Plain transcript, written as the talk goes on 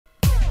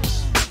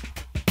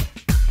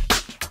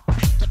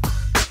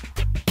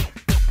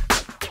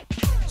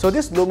So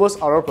this Lumos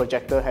Auro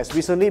Projector has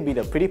recently been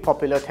a pretty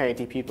popular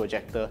 1080p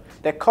projector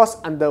that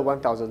costs under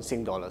 1,000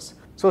 Sing dollars.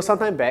 So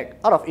sometime back,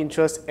 out of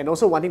interest and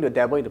also wanting to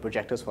dabble into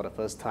projectors for the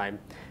first time,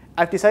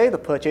 I've decided to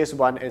purchase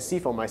one and see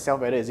for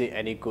myself whether is it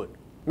any good.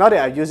 Now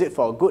that I've used it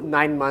for a good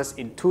 9 months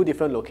in 2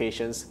 different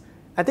locations,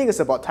 I think it's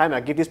about time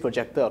I give this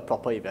projector a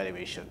proper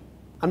evaluation.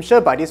 I'm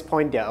sure by this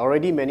point there are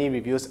already many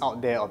reviews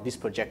out there of this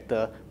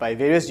projector by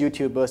various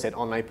YouTubers and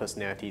online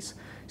personalities.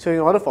 So in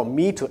order for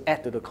me to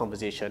add to the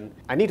conversation,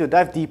 I need to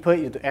dive deeper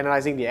into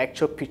analysing the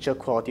actual picture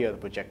quality of the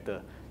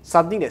projector,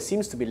 something that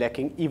seems to be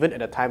lacking even at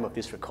the time of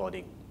this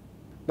recording.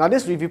 Now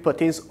this review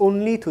pertains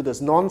only to the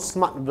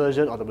non-smart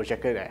version of the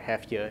projector that I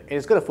have here, and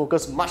it's going to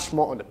focus much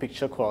more on the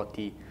picture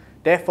quality.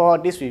 Therefore,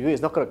 this review is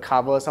not going to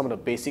cover some of the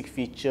basic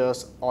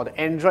features or the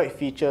Android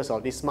features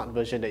of this smart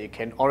version that you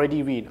can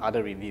already read in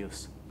other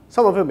reviews.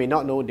 Some of you may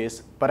not know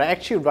this, but I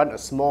actually run a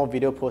small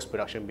video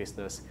post-production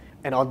business.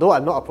 And although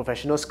I'm not a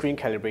professional screen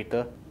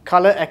calibrator,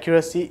 color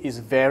accuracy is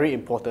very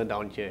important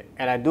down here,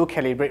 and I do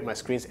calibrate my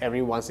screens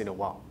every once in a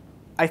while.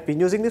 I've been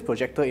using this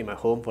projector in my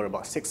home for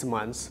about 6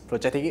 months,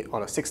 projecting it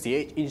on a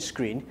 68-inch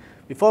screen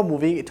before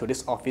moving it to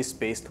this office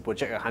space to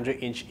project a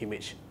 100-inch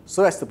image,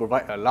 so as to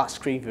provide a large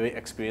screen viewing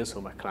experience for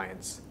my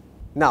clients.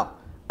 Now,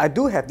 I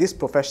do have this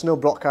professional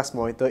broadcast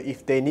monitor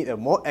if they need a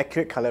more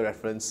accurate color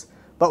reference,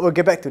 but we'll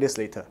get back to this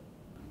later.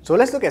 So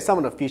let's look at some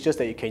of the features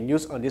that you can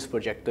use on this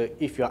projector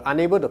if you are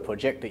unable to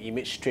project the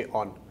image straight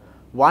on.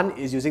 One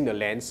is using the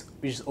lens,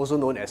 which is also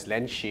known as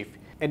lens shift,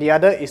 and the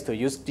other is to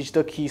use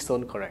digital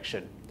keystone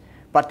correction.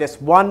 But there's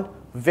one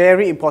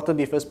very important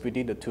difference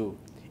between the two.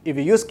 If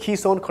you use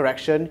keystone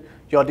correction,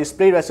 your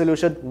display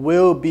resolution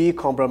will be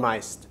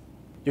compromised.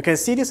 You can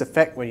see this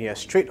effect when you have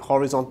straight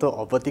horizontal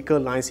or vertical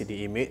lines in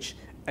the image,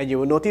 and you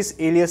will notice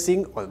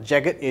aliasing or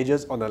jagged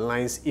edges on the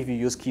lines if you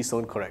use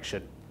keystone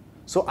correction.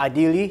 So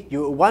ideally,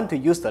 you would want to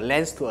use the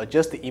lens to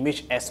adjust the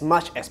image as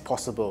much as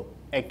possible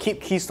and keep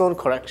keystone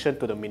correction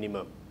to the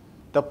minimum.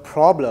 The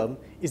problem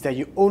is that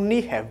you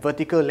only have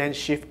vertical lens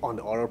shift on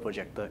the Auro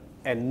projector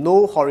and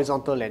no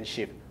horizontal lens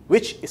shift,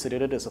 which is a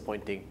little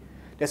disappointing.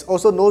 There's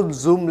also no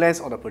zoom lens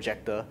on the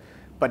projector,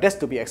 but that's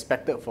to be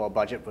expected for a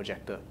budget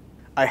projector.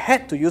 I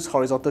had to use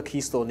horizontal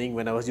keystoning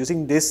when I was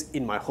using this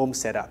in my home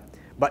setup,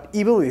 but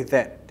even with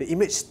that, the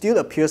image still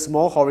appears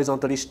more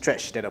horizontally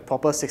stretched than a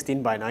proper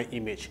 16:9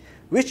 image,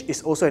 which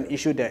is also an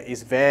issue that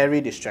is very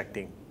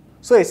distracting.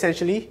 So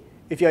essentially,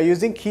 if you are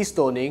using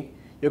keystoning,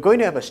 you're going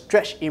to have a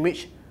stretched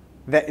image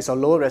that is a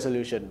lower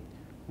resolution.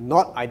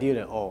 Not ideal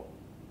at all.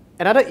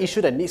 Another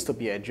issue that needs to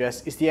be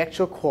addressed is the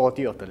actual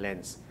quality of the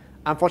lens.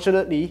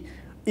 Unfortunately,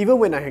 even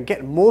when I can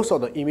get most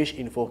of the image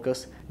in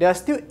focus, there are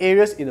still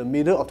areas in the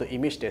middle of the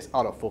image that's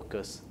out of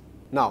focus.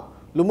 Now,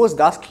 Lumos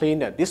does claim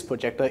that this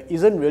projector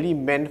isn't really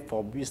meant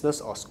for business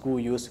or school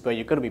use where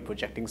you're going to be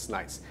projecting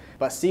slides,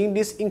 but seeing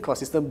this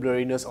inconsistent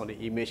blurriness on the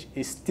image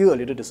is still a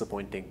little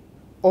disappointing.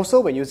 Also,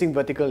 when using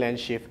vertical lens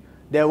shift,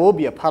 there will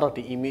be a part of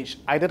the image,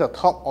 either the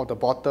top or the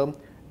bottom,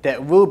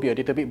 that will be a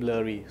little bit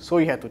blurry, so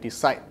you have to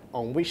decide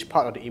on which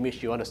part of the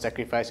image you want to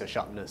sacrifice your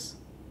sharpness.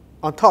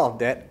 On top of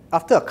that,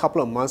 after a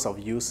couple of months of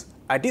use,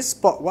 I did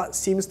spot what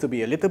seems to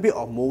be a little bit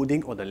of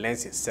molding on the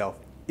lens itself.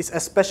 It's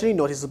especially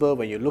noticeable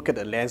when you look at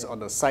the lens on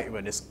the side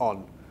when it's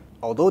on.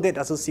 Although that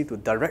doesn't seem to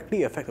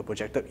directly affect the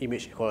projected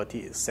image quality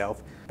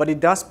itself, but it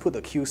does put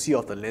the QC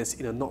of the lens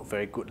in a not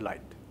very good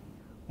light.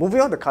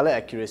 Moving on to color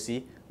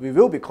accuracy, we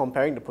will be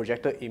comparing the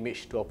projected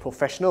image to a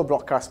professional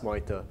broadcast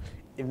monitor.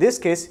 In this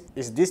case,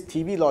 it's this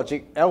TV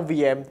Logic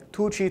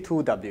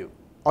LVM232W.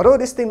 Although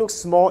this thing looks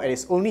small and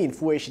is only in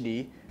Full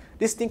HD,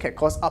 this thing can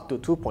cost up to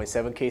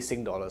 2.7k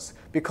Sing dollars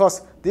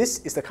because this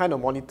is the kind of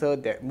monitor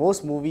that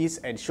most movies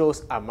and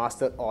shows are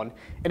mastered on,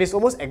 and it's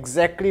almost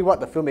exactly what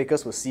the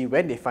filmmakers will see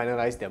when they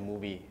finalize their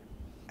movie.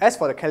 As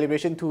for the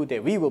calibration tool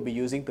that we will be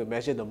using to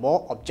measure the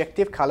more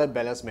objective color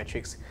balance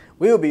metrics,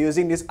 we will be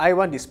using this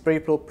i1 Display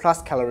Pro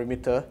Plus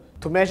calorimeter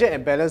to measure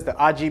and balance the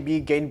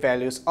RGB gain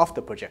values of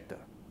the projector.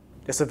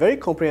 There's a very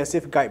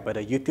comprehensive guide by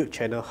the YouTube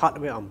channel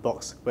Hardware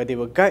Unboxed where they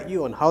will guide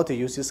you on how to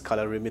use this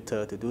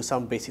calorimeter to do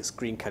some basic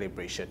screen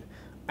calibration,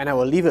 and I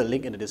will leave a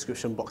link in the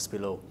description box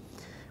below.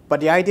 But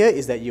the idea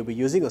is that you'll be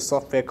using a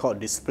software called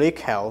Display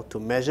Cal to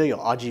measure your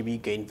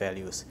RGB gain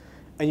values,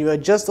 and you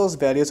adjust those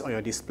values on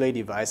your display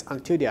device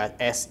until they are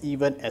as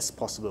even as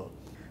possible.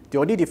 The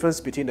only difference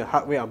between the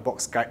Hardware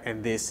Unboxed guide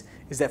and this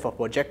is that for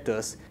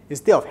projectors,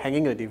 instead of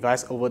hanging the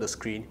device over the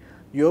screen,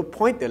 you will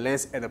point the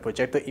lens at the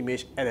projected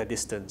image at a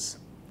distance.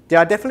 There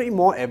are definitely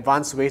more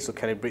advanced ways to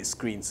calibrate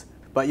screens,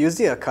 but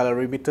using a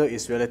calorimeter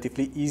is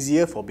relatively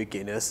easier for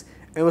beginners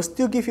and will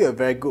still give you a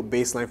very good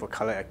baseline for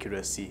color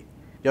accuracy.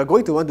 You're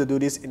going to want to do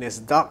this in as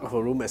dark of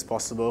a room as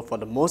possible for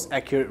the most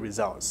accurate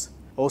results.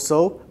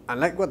 Also,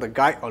 unlike what the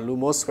guide on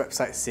Lumos'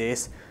 website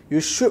says,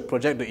 you should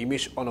project the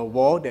image on a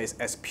wall that is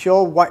as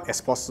pure white as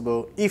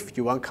possible if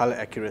you want color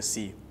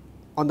accuracy.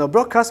 On the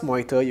broadcast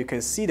monitor, you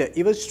can see that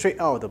even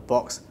straight out of the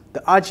box, the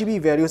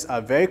RGB values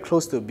are very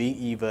close to being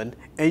even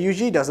and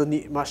usually doesn't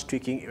need much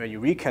tweaking when you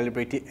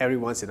recalibrate it every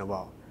once in a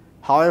while.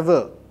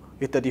 However,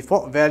 with the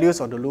default values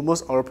on the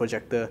Lumos Auro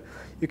Projector,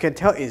 you can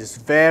tell it is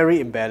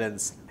very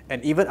imbalanced,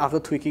 and even after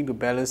tweaking to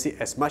balance it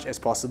as much as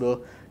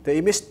possible, the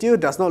image still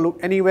does not look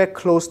anywhere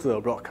close to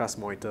a broadcast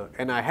monitor,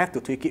 and I have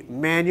to tweak it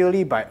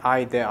manually by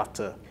eye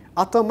thereafter.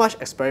 After much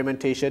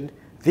experimentation,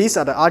 these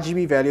are the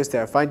RGB values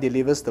that I find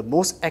delivers the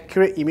most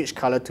accurate image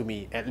color to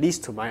me, at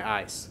least to my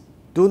eyes.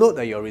 Do note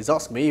that your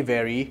results may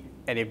vary,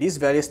 and if these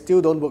values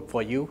still don't work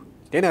for you,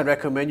 then I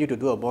recommend you to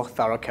do a more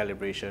thorough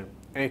calibration,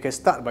 and you can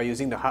start by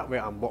using the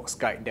hardware unbox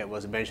guide that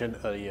was mentioned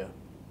earlier.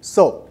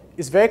 So,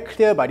 it's very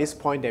clear by this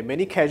point that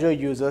many casual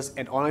users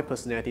and online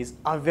personalities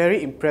are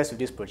very impressed with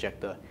this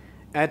projector,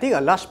 and I think a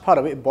large part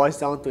of it boils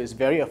down to its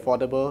very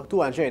affordable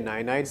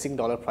 $299 Sing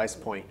dollar price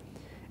point.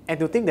 And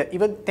to think that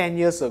even 10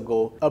 years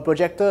ago, a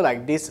projector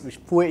like this with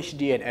Full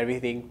HD and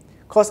everything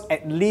cost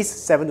at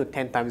least 7 to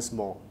 10 times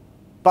more.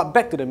 But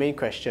back to the main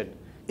question,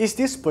 is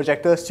this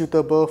projector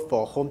suitable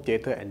for home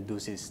theatre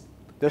enthusiasts?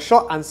 The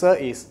short answer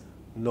is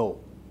no.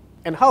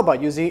 And how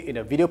about using it in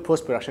a video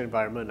post-production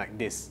environment like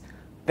this?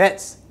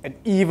 That's an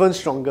even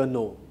stronger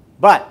no.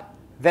 But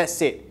that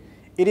said,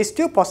 it is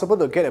still possible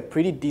to get a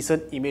pretty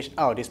decent image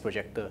out of this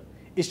projector.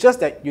 It's just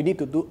that you need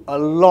to do a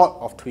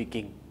lot of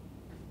tweaking.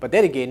 But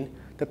then again,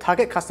 the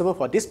target customer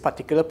for this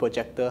particular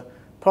projector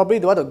probably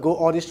don't want to go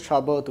all this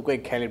trouble to go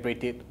and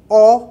calibrate it,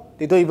 or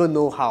they don't even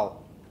know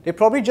how. They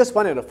probably just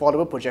want an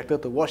affordable projector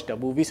to watch their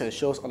movies and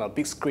shows on a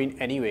big screen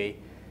anyway,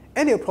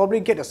 and they'll probably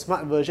get a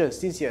smart version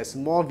since it has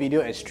more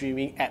video and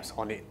streaming apps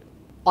on it.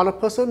 On a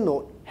personal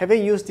note,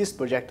 having used this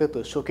projector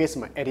to showcase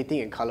my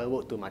editing and color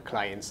work to my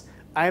clients,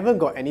 I haven't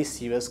got any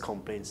serious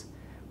complaints.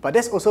 But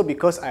that's also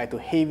because I had to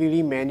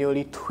heavily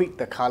manually tweak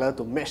the color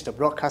to match the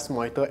broadcast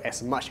monitor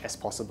as much as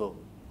possible.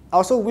 I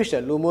also wish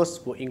that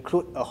Lumos would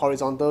include a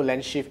horizontal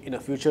lens shift in a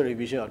future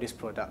revision of this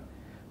product,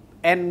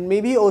 and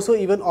maybe also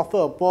even offer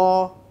a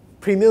more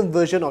premium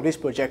version of this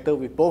projector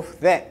with both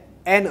that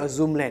and a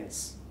zoom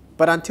lens.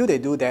 But until they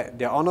do that,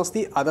 there are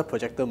honestly other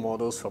projector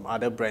models from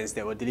other brands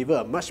that will deliver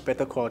a much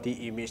better quality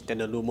image than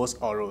the Lumos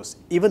Auros,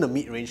 even the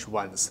mid-range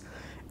ones,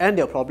 and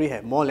they'll probably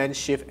have more lens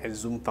shift and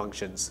zoom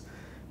functions.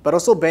 But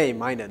also bear in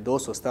mind that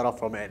those will start off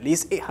from at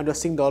least 800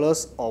 Sing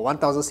dollars or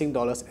 1000 Sing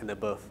dollars and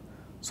above.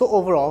 So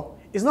overall,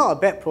 it's not a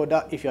bad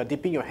product if you are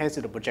dipping your hands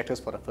into projectors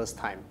for the first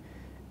time,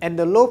 and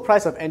the low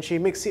price of entry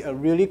makes it a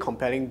really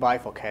compelling buy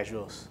for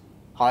casuals.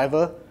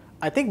 However,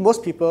 I think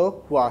most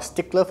people who are a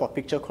stickler for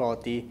picture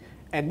quality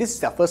and this is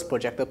their first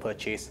projector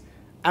purchase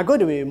are going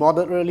to be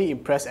moderately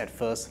impressed at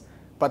first,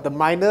 but the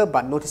minor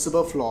but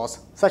noticeable flaws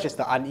such as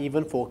the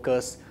uneven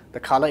focus, the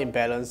color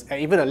imbalance, and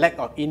even a lack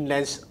of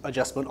in-lens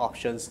adjustment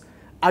options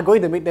are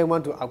going to make them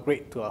want to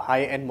upgrade to a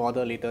higher-end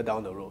model later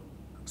down the road.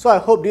 So I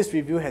hope this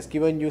review has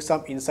given you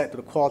some insight to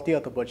the quality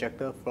of the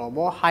projector from a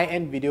more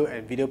high-end video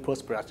and video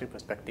post-production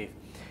perspective.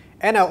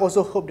 And I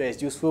also hope that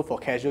it's useful for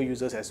casual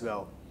users as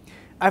well.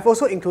 I've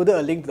also included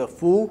a link to the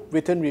full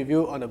written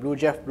review on the Blue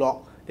Jeff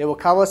blog that will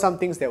cover some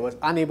things that I was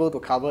unable to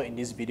cover in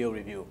this video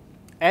review.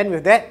 And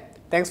with that,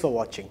 thanks for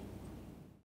watching.